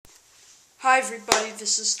Hi everybody,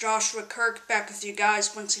 this is Joshua Kirk back with you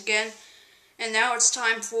guys once again, and now it's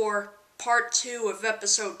time for part 2 of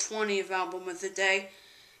episode 20 of Album of the Day,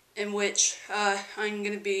 in which I'm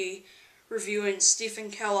going to be reviewing Stephen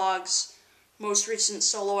Kellogg's most recent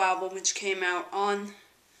solo album, which came out on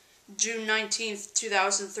June 19th,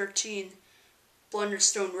 2013,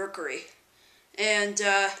 Blunderstone, Rookery. And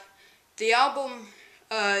the album,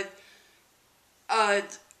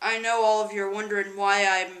 I know all of you are wondering why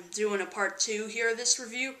I'm doing a part 2 here of this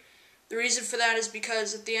review. The reason for that is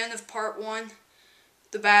because at the end of part 1,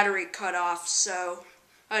 the battery cut off, so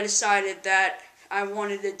I decided that I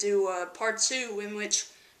wanted to do a part 2 in which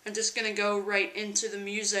I'm just going to go right into the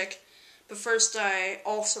music. But first, I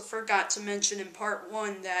also forgot to mention in part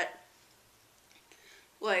 1 that,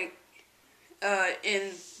 in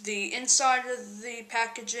the inside of the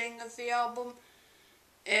packaging of the album,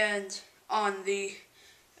 and on the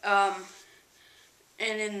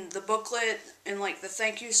and in the booklet, in the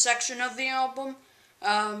thank you section of the album,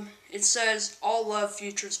 it says "All Love,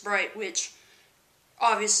 Future's Bright," which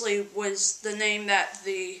obviously was the name that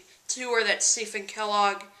the tour that Stephen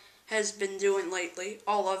Kellogg has been doing lately.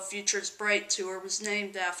 All Love, Future's Bright tour was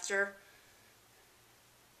named after.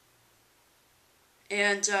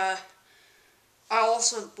 And I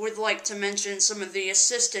also would like to mention some of the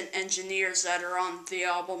assistant engineers that are on the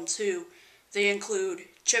album too. They include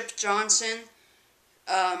Chip Johnson,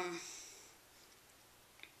 I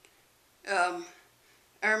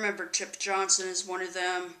remember Chip Johnson is one of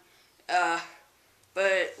them,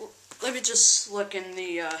 but let me just look in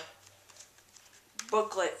the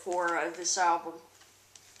booklet for this album.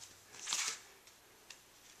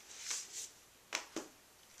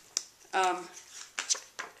 I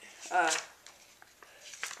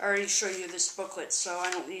already showed you this booklet, so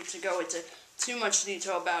I don't need to go into too much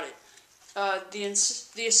detail about it.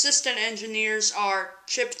 The assistant engineers are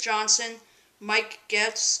Chip Johnson, Mike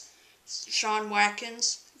Getz, Sean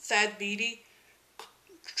Watkins, Thad Beatty,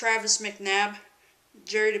 Travis McNabb,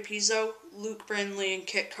 Jerry DePizzo, Luke Brindley, and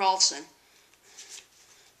Kit Carlson.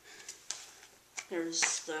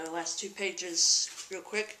 There's the last 2 pages real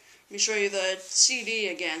quick. Let me show you the CD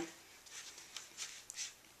again.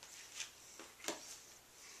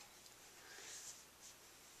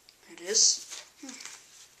 It is.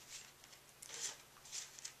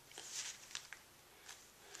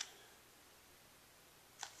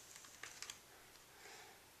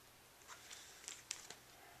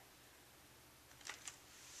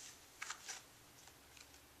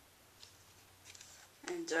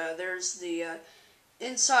 And there's the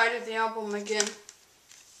inside of the album again.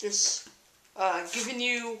 Just giving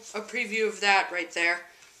you a preview of that right there.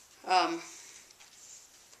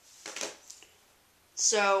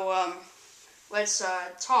 So let's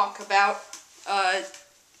talk about,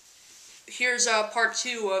 here's part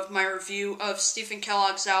 2 of my review of Stephen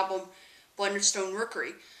Kellogg's album, Blunderstone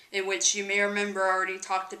Rookery, in which you may remember I already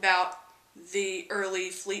talked about the early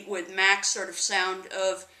Fleetwood Mac sort of sound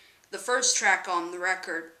of the first track on the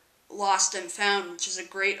record, Lost and Found, which is a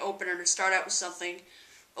great opener to start out with something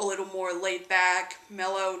a little more laid back,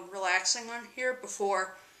 mellow, and relaxing on here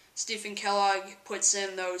before Stephen Kellogg puts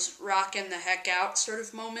in those rockin' the heck out sort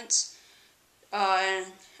of moments.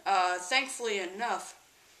 Thankfully enough,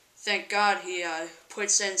 thank God, he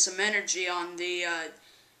puts in some energy on the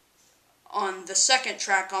second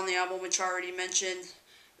track on the album, which I already mentioned,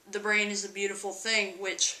 The Brain is a Beautiful Thing,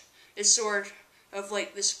 which is sort of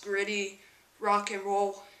like this gritty rock and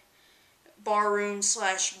roll barroom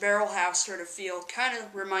 / barrel house sort of feel. Kind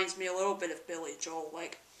of reminds me a little bit of Billy Joel.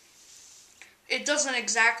 It doesn't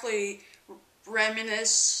exactly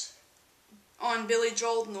reminisce on Billy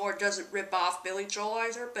Joel, nor does it rip off Billy Joel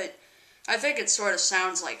either, but I think it sort of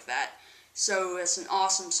sounds like that. So it's an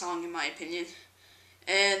awesome song in my opinion.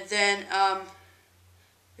 And then,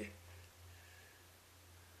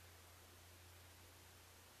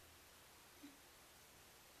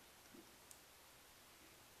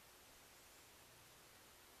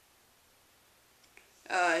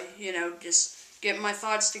 just getting my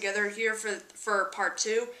thoughts together here for part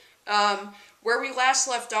 2. Where we last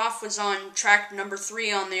left off was on track number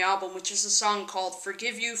 3 on the album, which is a song called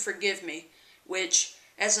Forgive You, Forgive Me, which,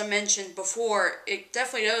 as I mentioned before, it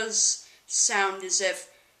definitely does sound as if,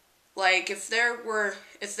 if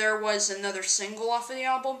there was another single off of the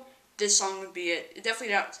album, this song would be it. It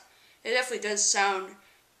definitely does sound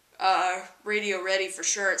radio ready for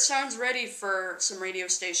sure. It sounds ready for some radio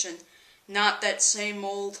station. Not that same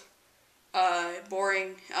old,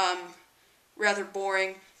 boring, rather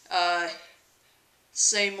boring,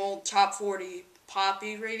 same old top 40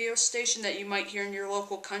 poppy radio station that you might hear in your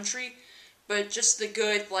local country, but just the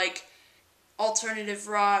good, alternative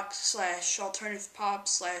rock slash alternative pop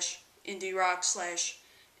slash indie rock slash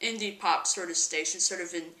indie pop sort of station, sort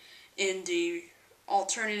of an indie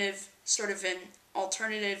alternative, sort of an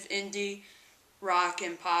alternative indie rock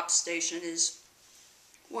and pop station is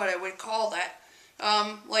what I would call that.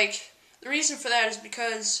 Like, the reason for that is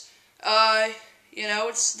because, you know,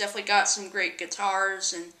 it's definitely got some great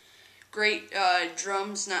guitars and great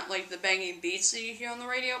drums, not like the banging beats that you hear on the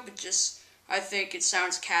radio, but just, I think it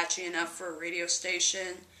sounds catchy enough for a radio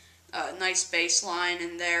station. Nice bass line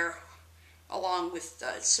in there, along with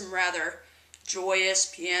some rather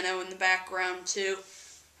joyous piano in the background too.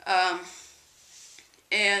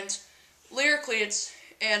 And lyrically,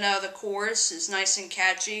 the chorus is nice and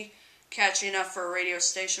catchy enough for a radio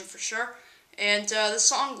station for sure. And the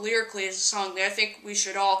song lyrically is a song that I think we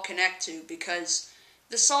should all connect to, because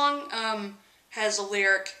the song has a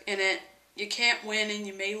lyric in it: "You can't win and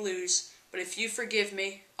you may lose, but if you forgive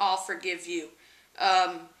me, I'll forgive you."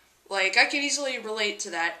 Like, I can easily relate to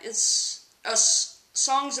that.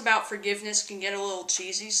 Songs about forgiveness can get a little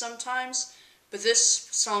cheesy sometimes, but this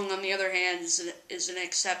song, on the other hand, is an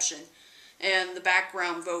exception. And the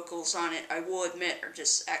background vocals on it, I will admit, are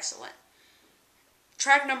just excellent.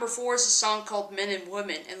 Track number 4 is a song called "Men and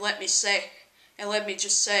Women," and let me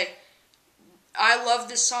just say, I love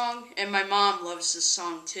this song, and my mom loves this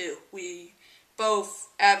song too. We both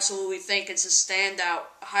absolutely think it's a standout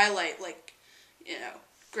highlight. Like, you know,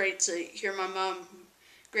 great to hear my mom,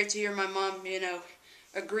 you know,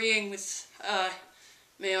 agreeing with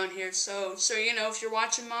me on here. So you know, if you're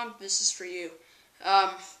watching, Mom, this is for you.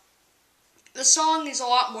 The song is a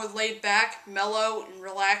lot more laid back, mellow, and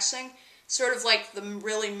relaxing, sort of like the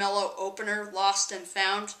really mellow opener, "Lost and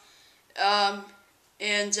Found,"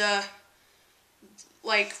 and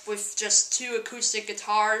like with just 2 acoustic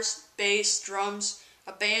guitars, bass, drums,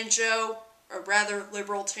 a banjo, a rather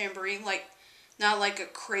liberal tambourine, like not like a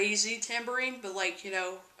crazy tambourine, but like, you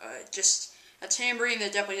know, just a tambourine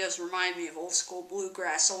that definitely does remind me of old school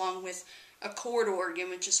bluegrass, along with a chord organ,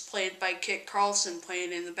 which is played by Kit Carlson,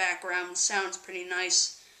 playing in the background. Sounds pretty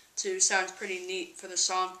nice too, sounds pretty neat for the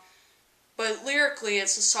song. But lyrically,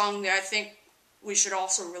 it's a song that I think we should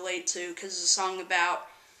also relate to, because it's a song about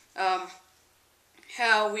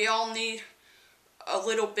how we all need a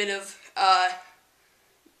little bit of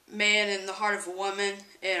man in the heart of a woman,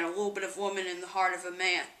 and a little bit of woman in the heart of a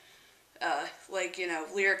man. Like, you know,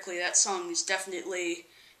 lyrically, that song is definitely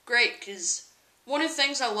great, because one of the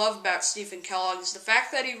things I love about Stephen Kellogg is the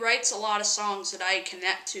fact that he writes a lot of songs that I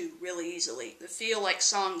connect to really easily. They feel like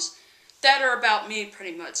songs that are about me,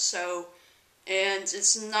 pretty much. So, and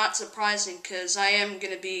it's not surprising, because I am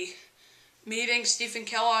going to be meeting Stephen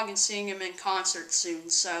Kellogg and seeing him in concert soon.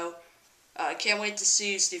 So, I can't wait to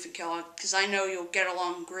see you, Stephen Kellogg, because I know you'll get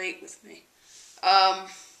along great with me.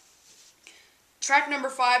 Track number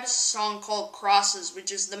 5 is a song called "Crosses,"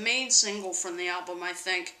 which is the main single from the album, I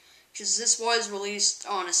think, because this was released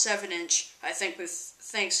on a 7-inch, I think, with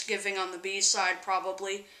Thanksgiving on the B-side,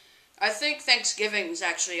 probably. I think Thanksgiving was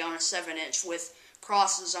actually on a 7-inch with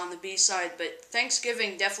Crosses on the B-side, but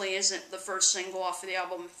Thanksgiving definitely isn't the first single off of the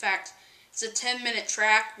album. In fact, it's a 10-minute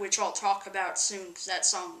track, which I'll talk about soon, because that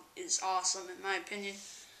song is awesome, in my opinion.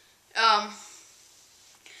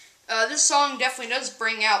 This song definitely does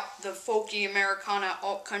bring out the folky Americana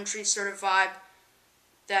alt-country sort of vibe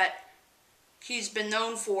that he's been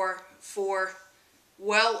known for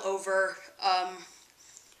well over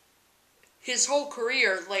his whole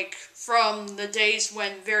career, like from the days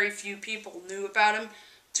when very few people knew about him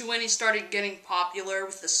to when he started getting popular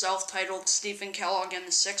with the self-titled Stephen Kellogg and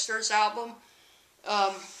the Sixers album.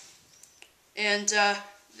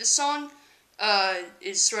 This song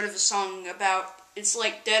is sort of a song about, it's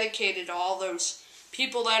like dedicated to all those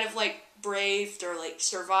people that have like braved or like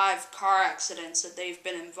survived car accidents that they've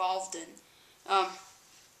been involved in.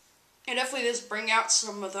 It definitely does bring out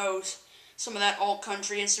some of that alt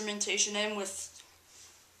country instrumentation in, with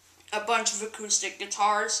a bunch of acoustic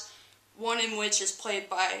guitars, one in which is played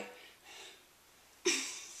by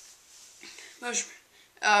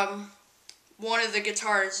one of the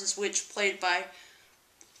guitars is which played by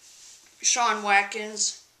Sean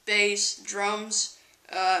Watkins, bass, drums,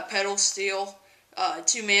 pedal steel,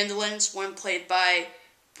 2 mandolins, one played by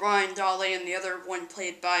Brian Dawley and the other one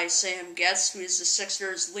played by Sam Getz, who is the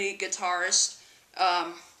Sixers' lead guitarist.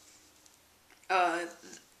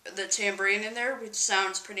 The tambourine in there, which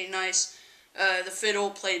sounds pretty nice. The fiddle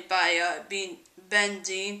played by Ben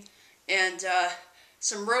Dean, and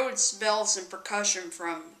some Rhodes bells and percussion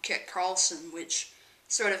from Kit Carlson, which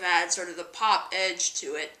sort of adds sort of the pop edge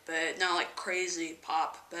to it, but not like crazy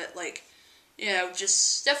pop, but like,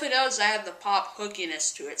 just definitely does add the pop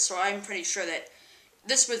hookiness to it. So I'm pretty sure that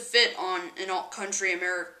this would fit on an alt-country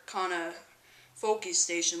Americana folky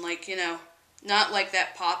station, like, not like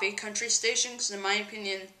that poppy country station, because in my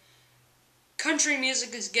opinion, country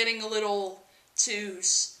music is getting a little too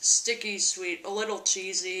sticky sweet, a little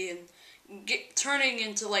cheesy, and turning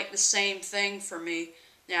into, like, the same thing for me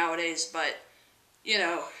nowadays. But,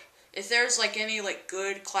 if there's, like, any, like,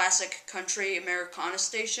 good classic country Americana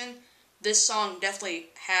station, this song definitely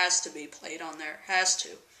has to be played on there. Has to.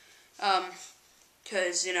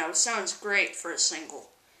 Because, it sounds great for a single.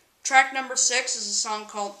 Track number 6 is a song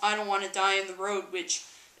called I Don't Want to Die on the Road, which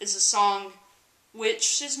is a song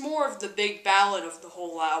which is more of the big ballad of the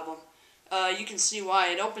whole album. You can see why.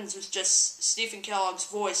 It opens with just Stephen Kellogg's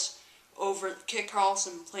voice over Kit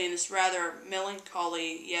Carlson playing this rather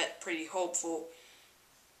melancholy yet pretty hopeful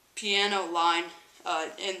piano line.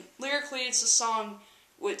 And lyrically, it's a song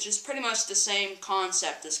which is pretty much the same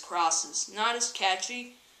concept as Crosses. Not as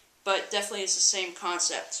catchy, but definitely is the same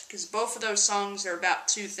concept, because both of those songs are about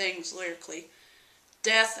two things lyrically: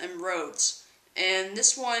 death and roads. And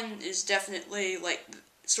this one is definitely, like,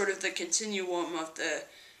 sort of the continuum of the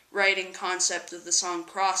writing concept of the song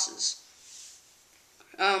Crosses.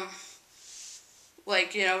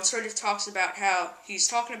 It sort of talks about how he's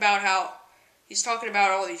talking about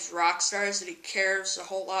all these rock stars that he cares a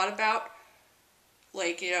whole lot about.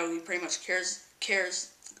 He pretty much cares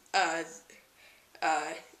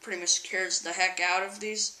the heck out of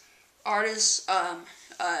these artists,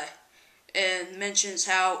 and mentions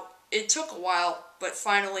how it took a while, but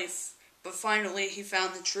finally he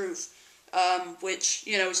found the truth, which,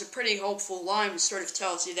 is a pretty hopeful line. It sort of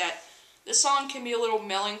tells you that the song can be a little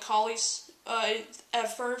melancholy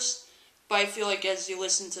at first, but I feel like as you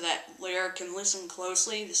listen to that lyric and listen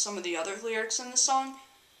closely to some of the other lyrics in the song,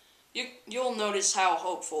 you'll notice how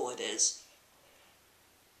hopeful it is.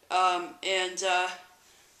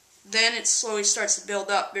 Then it slowly starts to build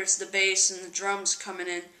up. There's the bass and the drums coming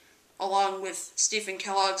in, along with Stephen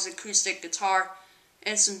Kellogg's acoustic guitar,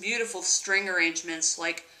 and some beautiful string arrangements,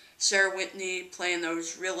 like Sarah Whitney playing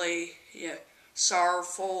those really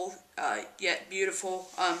sorrowful yet beautiful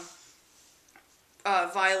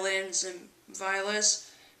violins and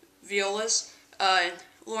violas, and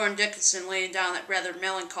Lauren Dickinson laying down that rather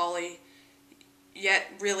melancholy yet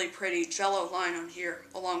really pretty cello line on here,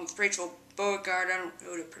 along with Rachel Beauregard, I don't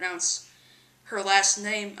know how to pronounce her last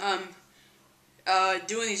name,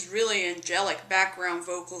 doing these really angelic background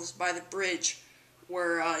vocals by the bridge,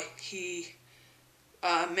 where he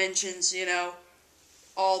mentions,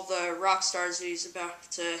 all the rock stars that he's about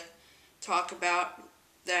to talk about,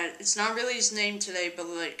 that it's not really his name today, but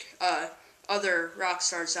like other rock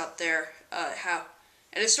stars out there, how,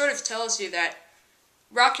 and it sort of tells you that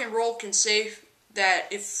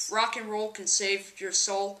if rock and roll can save your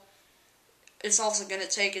soul, it's also going to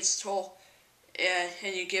take its toll.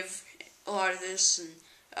 And you give a lot of this, and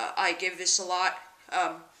I give this a lot.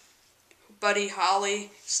 Buddy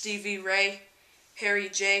Holly, Stevie Ray, Harry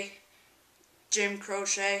J, Jim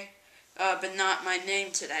Croce, but not my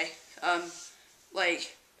name today. And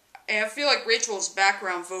I feel like Rachel's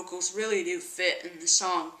background vocals really do fit in the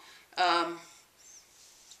song.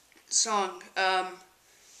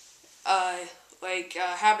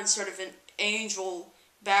 Having sort of an angel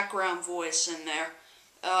background voice in there.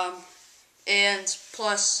 And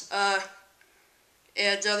plus,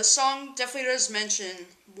 the song definitely does mention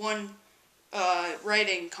one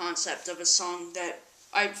writing concept of a song that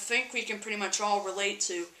I think we can pretty much all relate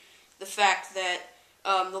to. The fact that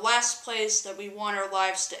the last place that we want our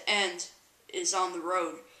lives to end is on the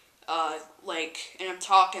road. And I'm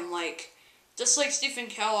talking just like Stephen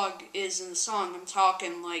Kellogg is in the song, I'm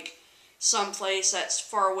talking some place that's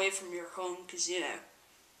far away from your home, because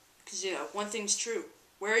one thing's true: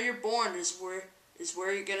 where you're born is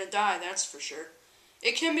where you're gonna die. That's for sure.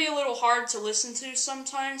 It can be a little hard to listen to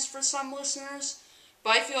sometimes for some listeners,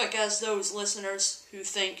 but I feel like as those listeners who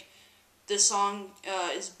think this song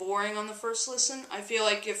is boring on the first listen, I feel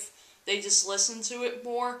like if they just listen to it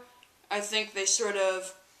more, I think they sort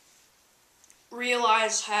of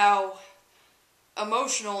realize how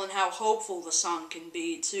emotional and how hopeful the song can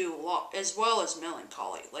be too, as well as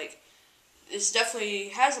melancholy. This definitely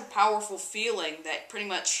has a powerful feeling that pretty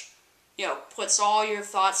much, puts all your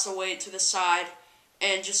thoughts away to the side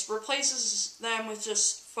and just replaces them with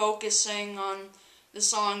just focusing on the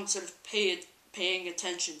song, sort of paying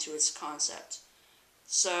attention to its concept.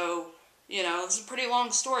 So, it's a pretty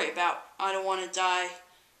long story about I Don't Want to Die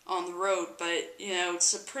on the Road, but,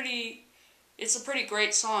 it's a pretty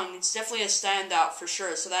great song. It's definitely a standout for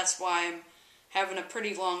sure, so that's why I'm having a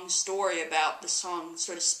pretty long story about the song,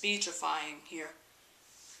 sort of speechifying here.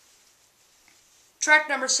 Track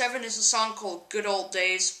number 7 is a song called Good Old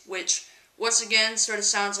Days, which, once again, sort of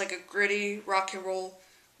sounds like a gritty rock and roll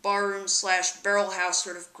barroom / barrel house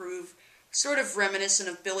sort of groove, sort of reminiscent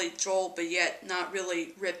of Billy Joel, but yet not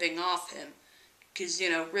really ripping off him. Because,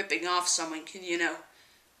 ripping off someone can,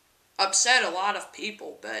 upset a lot of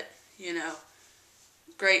people, but,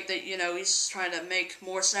 great that, he's trying to make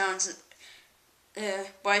more sounds.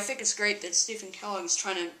 But I think it's great that Stephen Kellogg is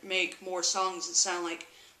trying to make more songs that sound like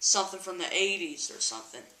something from the 80s or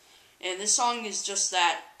something. And this song is just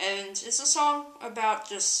that. And it's a song about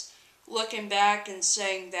just looking back and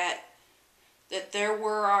saying that there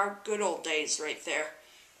were our good old days right there.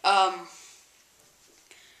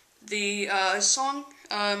 The song,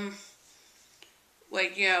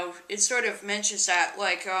 it sort of mentions that,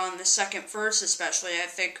 on the second verse especially, I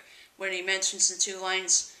think, when he mentions the 2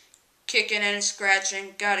 lines, kicking and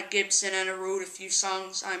scratching, got a Gibson and a root, a few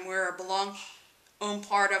songs, I'm where I belong, own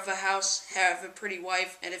part of a house, have a pretty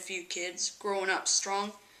wife, and a few kids, growing up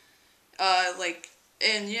strong, and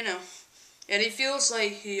he feels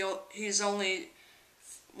like he's only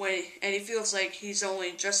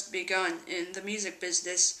just begun in the music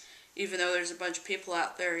business, even though there's a bunch of people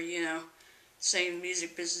out there, saying the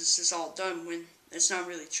music business is all done when it's not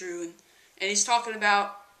really true. And he's talking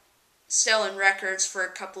about selling records for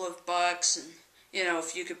a couple of bucks, and,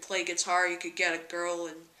 if you could play guitar, you could get a girl,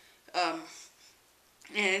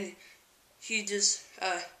 and he just,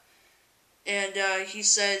 he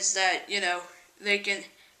says that, they can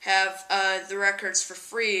have the records for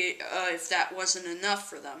free if that wasn't enough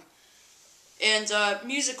for them. And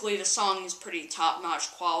musically, the song is pretty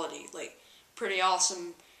top-notch quality, pretty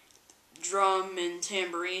awesome drum and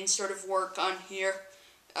tambourine sort of work on here.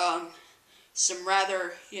 Some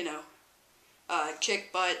rather,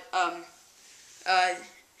 kick butt,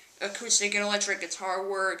 acoustic and electric guitar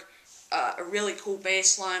work, a really cool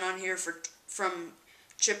bass line on here from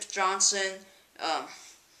Chip Johnson,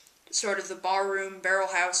 sort of the barroom, barrel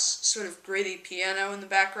house, sort of gritty piano in the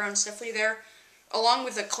background is definitely there, along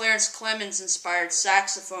with a Clarence Clemens-inspired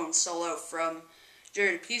saxophone solo from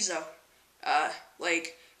Jerry Pizzo. I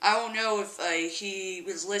don't know if he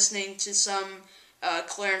was listening to some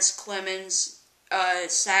Clarence Clemens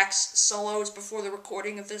sax solos before the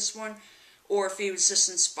recording of this one, or if he was just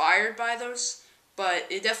inspired by those, but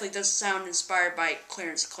it definitely does sound inspired by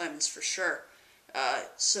Clarence Clemens for sure.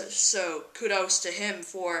 So kudos to him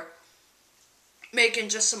for making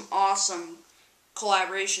just some awesome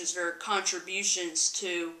collaborations or contributions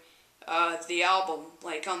to the album,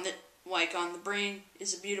 like on the Brain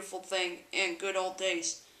is a Beautiful Thing and Good Old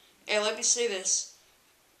Days. And let me say this: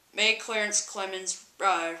 may Clarence Clemens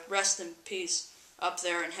rest in peace up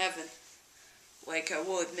there in heaven. I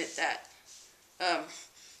will admit that.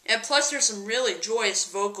 And plus, there's some really joyous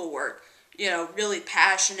vocal work. Really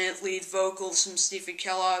passionate lead vocals from Stephen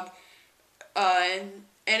Kellogg, and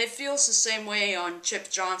it feels the same way on Chip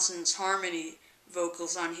Johnson's harmony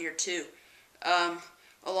vocals on here too,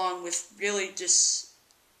 along with really just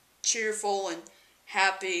cheerful and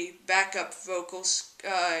happy backup vocals,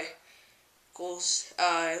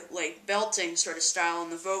 like belting sort of style,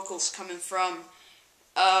 and the vocals coming from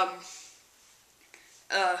a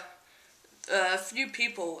few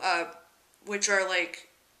people, which are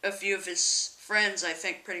a few of his friends, I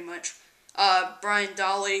think, pretty much. Brian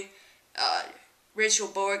Dolly, Rachel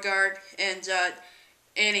Beauregard, and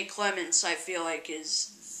Annie Clements, I feel like,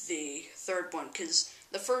 is the third one, because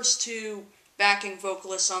the first 2 backing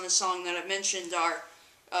vocalists on the song that I mentioned are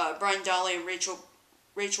Brian Dolly and Rachel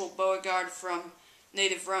Beauregard from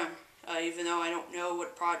Native Run, even though I don't know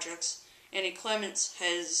what projects Annie Clements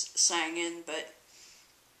has sang in, but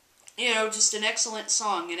just an excellent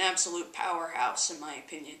song, an absolute powerhouse, in my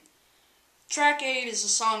opinion. Track 8 is a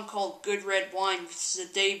song called Good Red Wine, which is a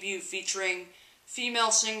debut featuring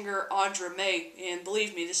female singer Audra May, and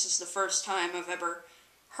believe me, this is the first time I've ever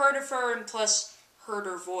heard of her, and plus heard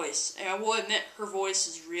her voice. And I will admit, her voice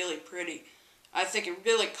is really pretty. I think it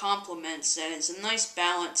really complements, and it's a nice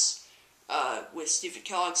balance with Stephen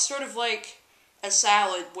Kellogg, sort of like a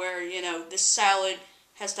salad, where, this salad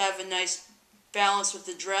has to have a nice balance with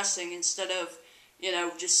the dressing instead of,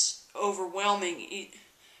 just overwhelming each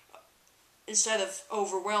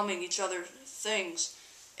other things.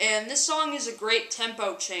 And this song is a great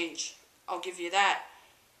tempo change, I'll give you that.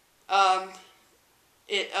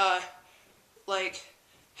 It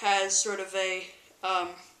has sort of a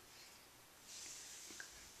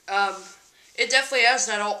it definitely has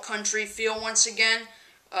that alt country feel once again,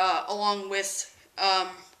 along with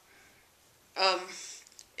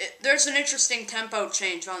there's an interesting tempo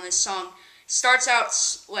change on this song. starts out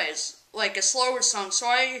like a slower song, so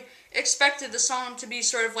I expected the song to be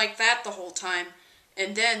sort of like that the whole time,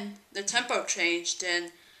 and then the tempo changed,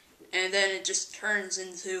 and then it just turns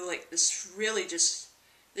into like this really just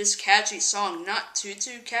this catchy song, not too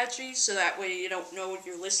catchy, so that way you don't know what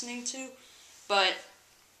you're listening to, but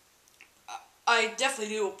I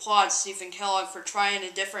definitely do applaud Stephen Kellogg for trying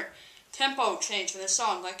a different tempo change in this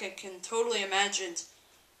song. I can totally imagine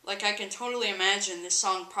this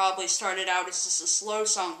song probably started out as just a slow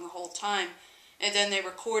song the whole time, and then they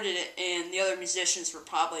recorded it, and the other musicians were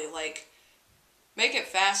probably like, make it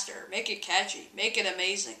faster, make it catchy, make it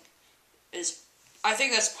amazing. I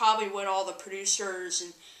think that's probably what all the producers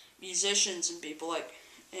and musicians and people like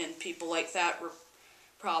that were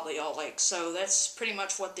probably all like. So that's pretty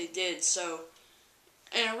much what they did. So,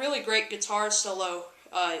 and a really great guitar solo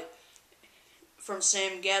from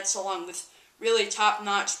Sam Getz, along with really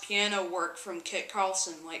top-notch piano work from Kit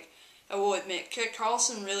Carlson. Like, I will admit, Kit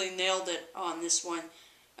Carlson really nailed it on this one,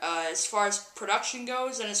 as far as production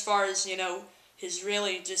goes, and as far as, you know, his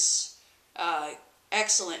really just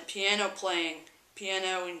excellent piano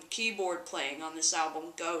and keyboard playing on this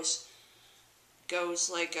album goes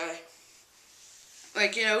like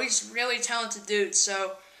you know, he's a really talented dude.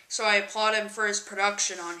 So I applaud him for his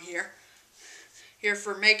production on here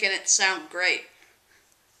for making it sound great.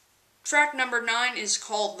 Track number 9 is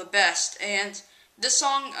called "The Best," and this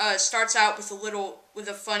song starts out with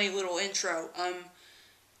a funny little intro.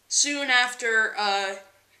 Soon after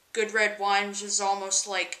Good Red Wine, which is almost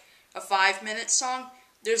like a 5-minute song,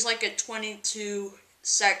 there's like a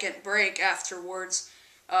 22-second break afterwards,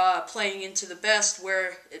 playing into "The Best,"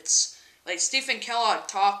 where it's like Stephen Kellogg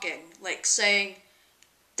talking, like saying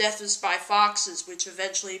 "Death is by Foxes," which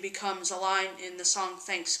eventually becomes a line in the song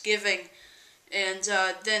Thanksgiving, and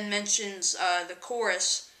then mentions the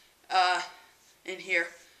chorus in here.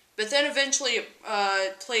 But then eventually it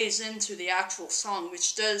plays into the actual song,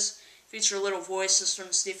 which does feature little voices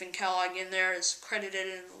from Stephen Kellogg in there, as credited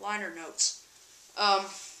in the liner notes.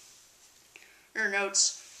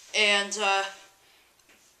 And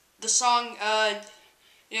the song,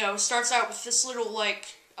 you know, starts out with this little like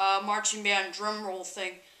marching band drum roll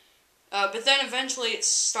thing, but then eventually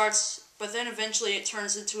it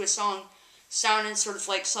turns into a song sounding sort of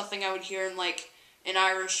like something I would hear in like an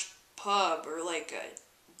Irish pub or like a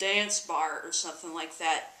dance bar or something like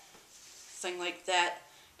that.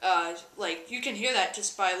 Like you can hear that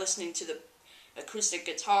just by listening to the acoustic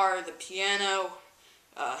guitar, the piano,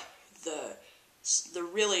 the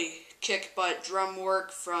really kick butt drum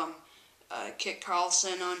work from Kit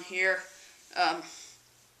Carlson on here.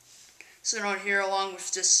 Along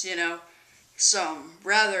with just, you know, some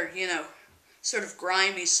rather, you know, sort of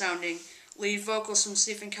grimy sounding lead vocals from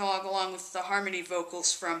Stephen Kellogg, along with the harmony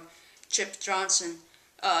vocals from Chip Johnson.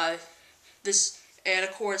 And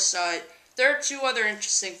of course, there are two other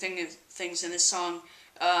interesting things in this song.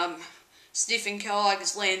 Stephen Kellogg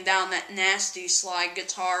is laying down that nasty slide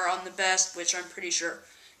guitar on The Best, which I'm pretty sure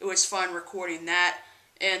it was fun recording that.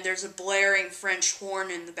 And there's a blaring French horn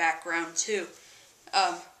in the background too.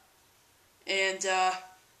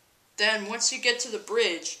 Then once you get to the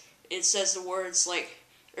bridge, it says the words like,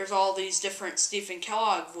 there's all these different Stephen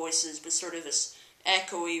Kellogg voices with sort of this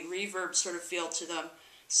echoey reverb sort of feel to them,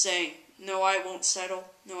 saying, "No, I won't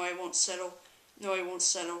settle, no, I won't settle, no, I won't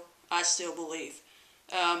settle, I still believe."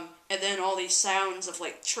 And then all these sounds of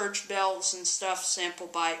like church bells and stuff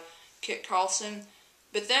sampled by Kit Carlson.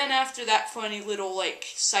 But then after that funny little like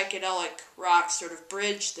psychedelic rock sort of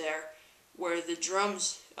bridge there, where the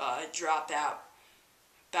drums drop out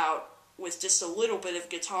with just a little bit of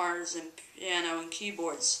guitars and piano and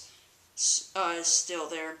keyboards still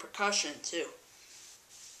there, and percussion too.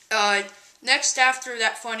 Next, after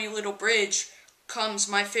that funny little bridge, comes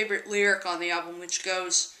my favorite lyric on the album, which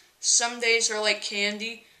goes, "Some days are like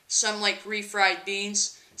candy, some like refried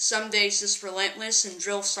beans, some days just relentless and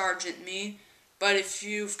drill sergeant mean, but if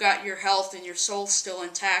you've got your health and your soul still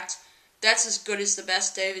intact, that's as good as the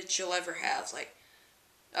best day that you'll ever have." Like,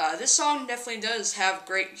 this song definitely does have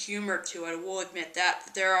great humor to it, I will admit that,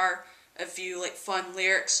 but there are a few like fun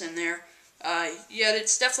lyrics in there. Yet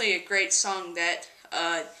it's definitely a great song that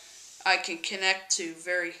I can connect to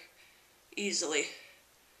very easily.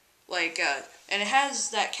 Like, and it has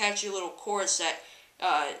that catchy little chorus that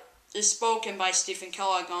is spoken by Stephen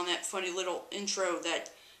Kellogg on that funny little intro that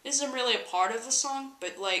isn't really a part of the song,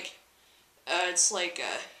 but like, it's like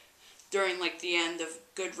during like the end of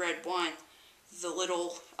Good Red Wine, the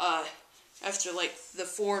little after like the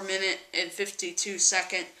 4-minute and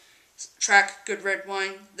 52-second track Good Red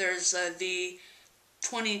Wine, there's the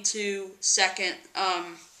 22-second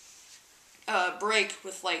break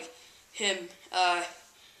with like him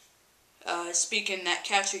speaking that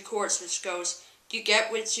catchy chorus, which goes, "You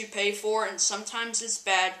get what you pay for, and sometimes it's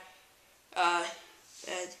bad. Uh,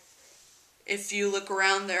 if you look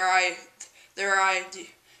around, there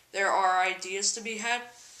are ideas to be had."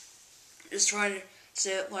 Just trying to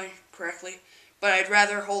say that line correctly. "But I'd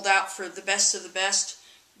rather hold out for the best of the best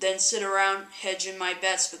than sit around hedging my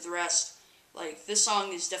bets with the rest." Like, this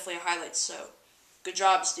song is definitely a highlight, so good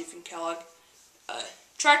job, Stephen Kellogg.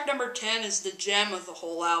 Track number 10 is the gem of the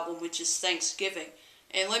whole album, which is Thanksgiving.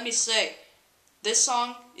 And let me say, this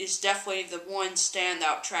song is definitely the one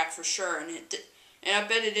standout track for sure, and I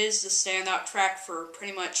bet it is the standout track for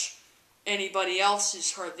pretty much anybody else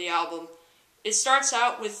who's heard the album. It starts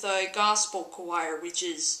out with a gospel choir, which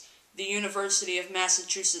is the University of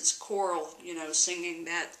Massachusetts choral, singing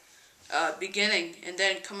that beginning. And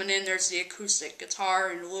then coming in, there's the acoustic guitar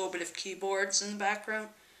and a little bit of keyboards in the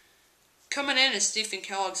background. Coming in is Stephen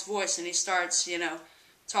Kellogg's voice, and he starts,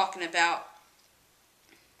 talking about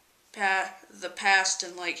the past,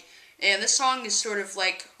 and this song is sort of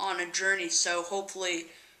like on a journey, so hopefully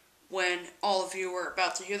when all of you were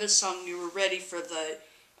about to hear this song, you were ready for the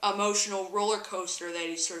emotional roller coaster that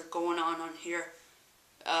he's sort of going on here.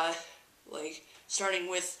 Starting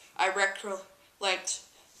with, I recollect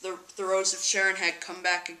the Rose of Sharon had come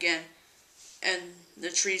back again, and the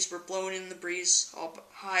trees were blown in the breeze all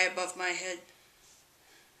high above my head.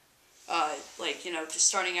 Just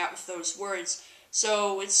starting out with those words.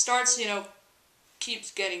 So it starts,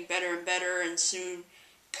 keeps getting better and better, and soon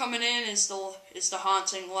coming in is the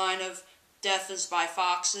haunting line of "Death is by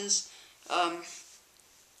foxes."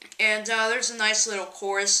 There's a nice little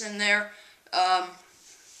chorus in there.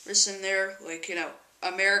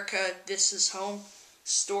 America, this is home.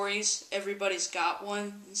 Stories, everybody's got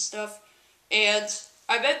one and stuff. And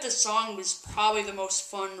I bet this song was probably the most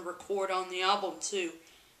fun to record on the album too.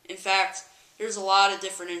 In fact, there's a lot of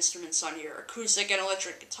different instruments on here. Acoustic and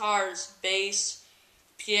electric guitars, bass,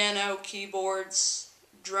 piano, keyboards,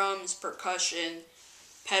 drums, percussion,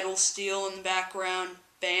 pedal steel in the background,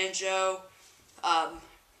 banjo, a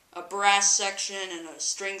brass section and a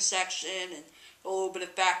string section, and a little bit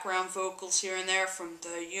of background vocals here and there from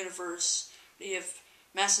the University of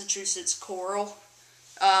Massachusetts choral.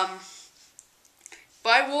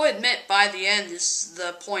 But I will admit, by the end, this is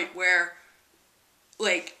the point where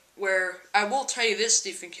I will tell you this,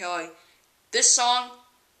 Stephen Kellogg, this song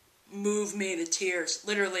moved me to tears.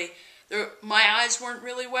 Literally, my eyes weren't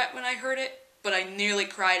really wet when I heard it, but I nearly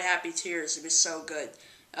cried happy tears. It was so good.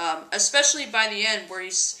 Especially by the end, where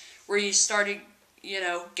he started,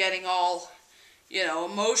 getting all,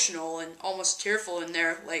 emotional and almost tearful in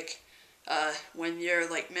there, when you're,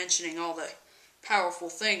 mentioning all the powerful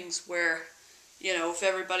things where, if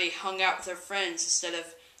everybody hung out with their friends instead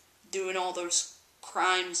of doing all those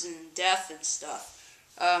crimes and death and stuff.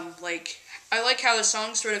 I like how the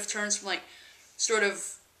song sort of turns from, sort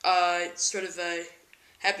of a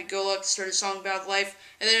happy-go-lucky sort of song about life,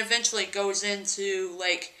 and then eventually goes into,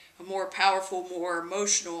 a more powerful, more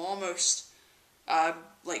emotional, almost,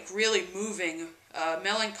 really moving,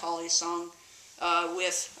 melancholy song,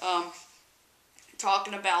 with,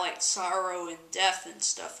 talking about, sorrow and death and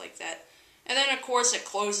stuff like that. And then, of course, it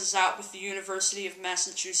closes out with the University of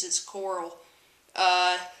Massachusetts choral,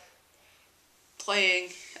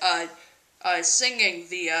 singing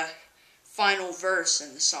the, final verse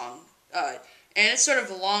in the song. And it's sort of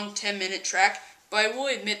a long 10-minute track, but I will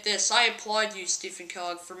admit this, I applaud you, Stephen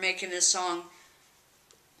Kellogg, for making this song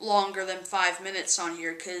longer than 5 minutes on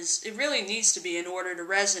here, because it really needs to be in order to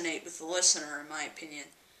resonate with the listener, in my opinion.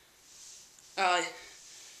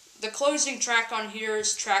 The closing track on here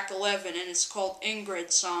is track 11, and it's called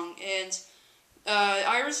Ingrid's Song, and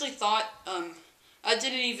I originally thought, I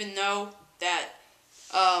didn't even know that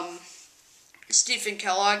Stephen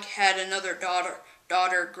Kellogg had another daughter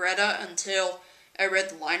Greta, until I read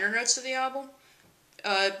the liner notes of the album.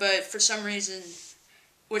 But for some reason,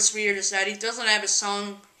 what's weird is that he doesn't have a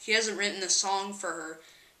song, he hasn't written a song for her,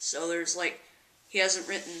 so he hasn't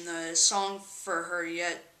written the song for her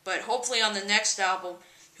yet, but hopefully on the next album,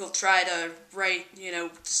 he'll try to write,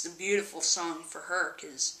 just a beautiful song for her,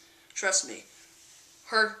 because, trust me,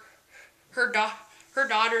 her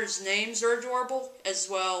daughter's names are adorable, as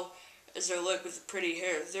well as their look with the pretty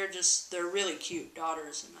hair. They're really cute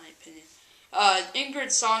daughters, in my opinion.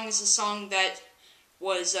 Ingrid's Song is a song that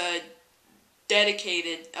was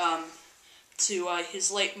dedicated to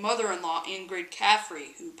his late mother-in-law, Ingrid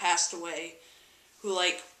Caffrey, who passed away, who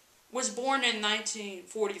was born in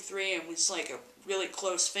 1943 and was a really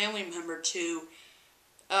close family member to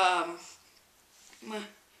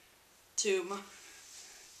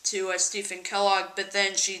to Stephen Kellogg, but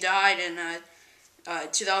then she died in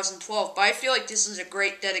 2012. But I feel like this is a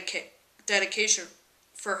great dedication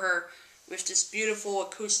for her, with this beautiful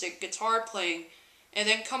acoustic guitar playing. And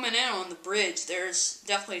then coming in on the bridge, there's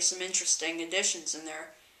definitely some interesting additions in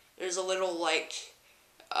there. There's a little, like,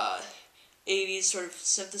 80s sort of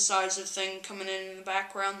synthesizer thing coming in the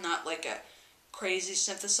background, not like a crazy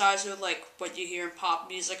synthesizer like what you hear in pop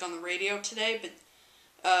music on the radio today, but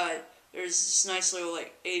there's this nice little,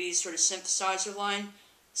 like, 80s sort of synthesizer line.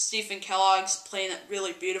 Stephen Kellogg's playing that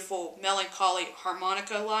really beautiful melancholy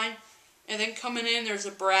harmonica line. And then coming in, there's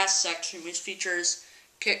a brass section which features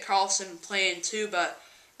Kit Carlson playing tuba,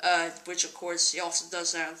 which of course he also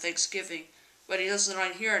does that on Thanksgiving. But he does it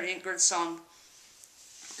on here in Ingrid's song.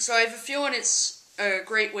 So I have a feeling it's a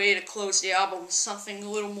great way to close the album with something a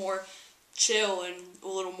little more chill and a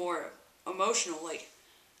little more emotional. Like,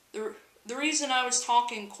 the reason I was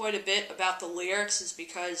talking quite a bit about the lyrics is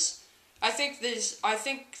because I think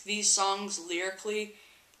these songs lyrically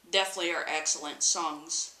definitely are excellent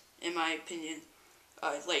songs, in my opinion.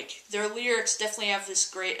 Like, their lyrics definitely have this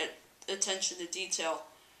great attention to detail.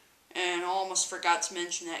 And I almost forgot to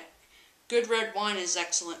mention that Good Red Wine is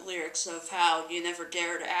excellent lyrics of how you never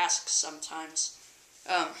dare to ask sometimes.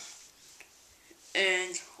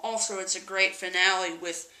 And also it's a great finale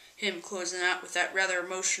with him closing out with that rather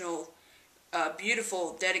emotional,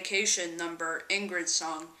 beautiful dedication number, Ingrid's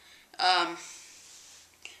song.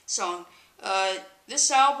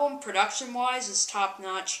 This album, production-wise, is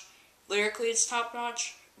top-notch. Lyrically, it's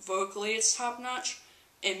top-notch. Vocally, it's top-notch.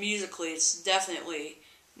 And musically, it's definitely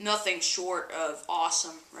nothing short of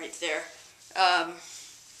awesome right there. I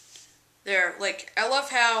love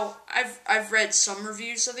how I've read some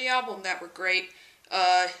reviews of the album that were great.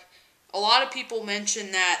 A lot of people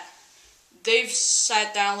mention that they've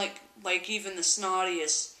sat down like even the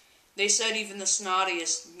snottiest. They said even the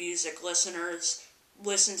snottiest music listeners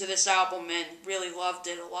listened to this album and really loved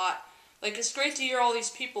it a lot. Like, it's great to hear all these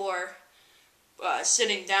people are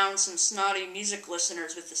sitting down, some snotty music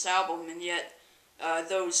listeners with this album, and yet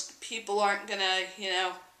those people aren't gonna,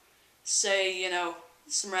 say,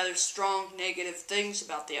 some rather strong negative things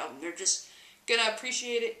about the album. They're just gonna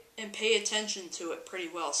appreciate it and pay attention to it pretty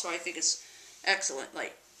well. So I think it's excellent.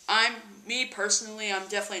 Like, me personally, I'm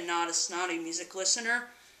definitely not a snotty music listener,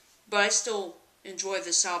 but I still enjoy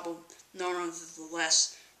this album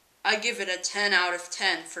nonetheless. I give it a 10 out of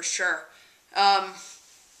 10 for sure.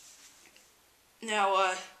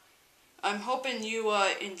 Now, I'm hoping you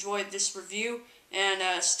enjoyed this review,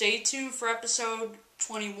 and stay tuned for episode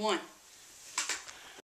 21.